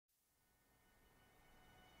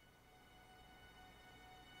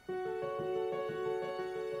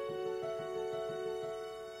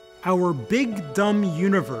Our big, dumb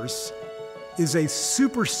universe is a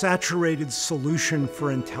supersaturated solution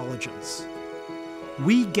for intelligence.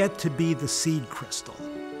 We get to be the seed crystal.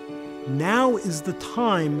 Now is the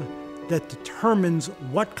time that determines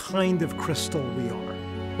what kind of crystal we are.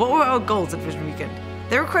 What were our goals at Vision Weekend?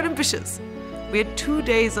 They were quite ambitious. We had 2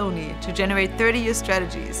 days only to generate 30-year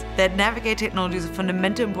strategies that navigate technologies of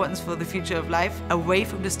fundamental importance for the future of life away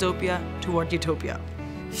from dystopia toward utopia.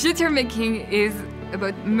 Future making is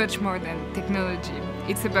about much more than technology.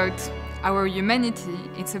 It's about our humanity,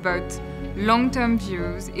 it's about long-term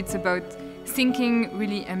views, it's about thinking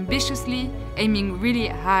really ambitiously, aiming really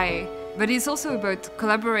high, but it's also about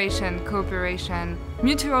collaboration, cooperation,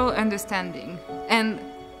 mutual understanding, and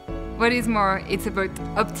what is more, it's about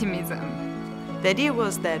optimism. The idea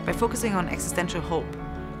was that by focusing on existential hope,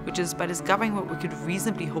 which is by discovering what we could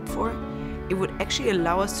reasonably hope for, it would actually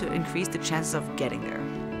allow us to increase the chances of getting there.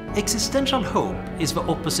 Existential hope is the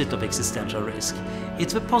opposite of existential risk.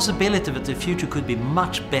 It's the possibility that the future could be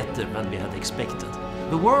much better than we had expected.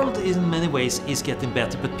 The world in many ways is getting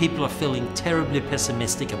better, but people are feeling terribly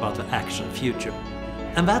pessimistic about the actual future.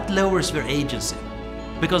 And that lowers their agency,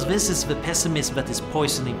 because this is the pessimism that is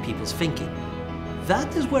poisoning people's thinking.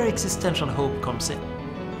 That is where existential hope comes in.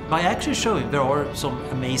 By actually showing there are some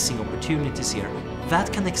amazing opportunities here,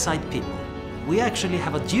 that can excite people. We actually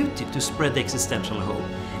have a duty to spread existential hope.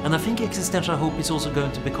 And I think existential hope is also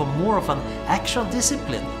going to become more of an actual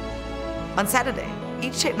discipline. On Saturday,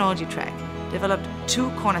 each technology track developed 2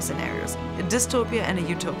 corner scenarios, a dystopia and a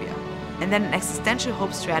utopia, and then an existential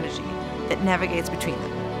hope strategy that navigates between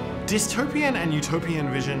them. Dystopian and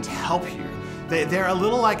utopian visions help here. They're a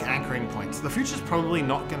little like anchoring points. The future's probably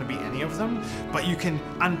not going to be any of them, but you can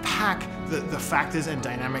unpack the factors and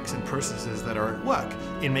dynamics and processes that are at work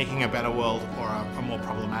in making a better world or a more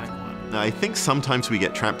problematic one. I think sometimes we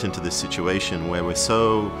get trapped into this situation where we're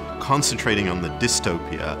so concentrating on the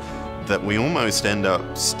dystopia that we almost end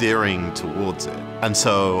up steering towards it. And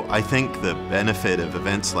so I think the benefit of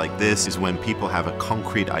events like this is when people have a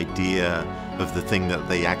concrete idea of the thing that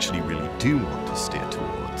they actually really do want to steer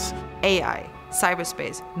towards. AI,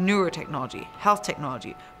 cyberspace, neurotechnology, health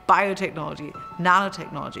technology, biotechnology,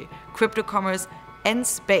 nanotechnology, crypto commerce, and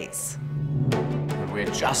space. We're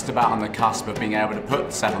just about on the cusp of being able to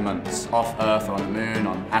put settlements off Earth or on the Moon,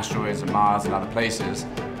 on asteroids and Mars and other places.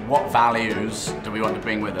 What values do we want to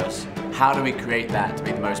bring with us? How do we create that to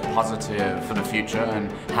be the most positive for the future, and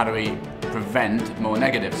how do we prevent more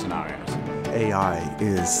negative scenarios? AI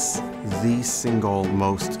is the single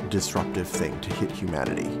most disruptive thing to hit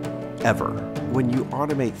humanity ever. When you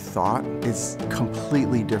automate thought, it's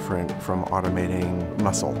completely different from automating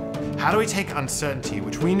muscle. How do we take uncertainty,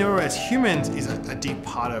 which we know as humans is a deep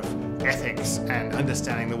part of ethics and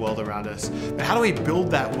understanding the world around us, but how do we build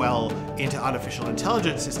that well into artificial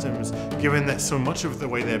intelligence systems, given that so much of the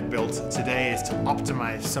way they're built today is to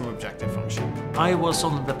optimize some objective function? I was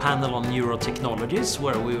on the panel on nanotechnologies,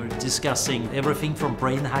 where we were discussing everything from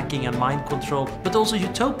brain hacking and mind control, but also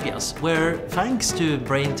utopias, where thanks to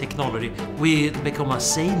brain technology, we become a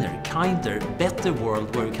saner, kinder, better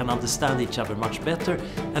world where we can understand each other much better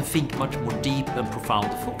and think much more deep and profound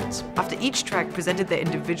thoughts. After each track presented their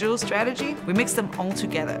individual strategy, we mixed them all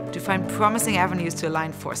together to find promising avenues to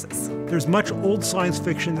align forces. There's much old science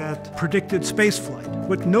fiction that predicted spaceflight.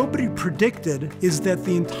 What nobody predicted is that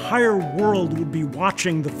the entire world would be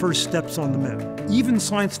watching the first steps on the moon. Even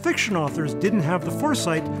science fiction authors didn't have the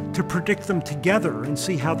foresight to predict them together and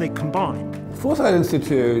see how they combine. Foresight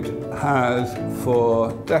Institute has,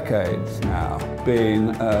 for decades now, been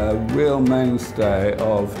a real mainstay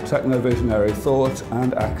of techno-visionary thought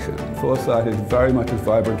and action. Foresight is very much as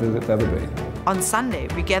vibrant as it's ever been. On Sunday,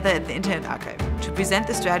 we gathered at the Internet Archive to present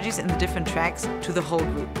the strategies in the different tracks to the whole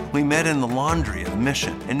group. We met in the laundry of the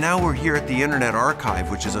mission, and now we're here at the Internet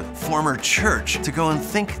Archive, which is a former church, to go and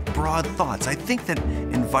think broad thoughts. I think that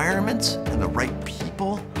environments and the right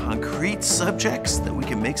people, concrete subjects that we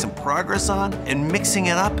can make some progress on, and mixing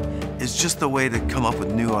it up is just the way to come up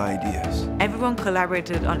with new ideas. Everyone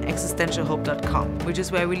collaborated on existentialhope.com, which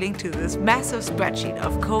is where we link to this massive spreadsheet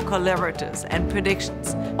of co-collaborators and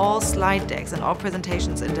predictions, all slide decks and all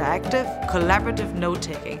presentations interactive, collaborative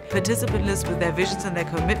note-taking, participant lists with their visions and their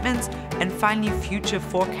commitments, and finally future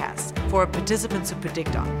forecasts for participants to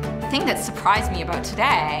predict on. The thing that surprised me about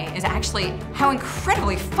today is actually how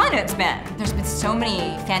incredibly fun it's been. There's been so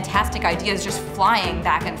many fantastic ideas just flying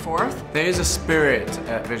back and forth. There is a spirit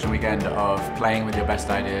at Vision Weekend of playing with your best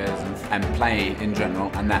ideas and play in general,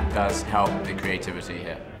 and that does help the creativity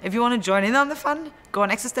here. If you want to join in on the fun, go on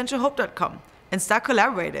existentialhope.com and start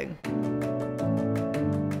collaborating.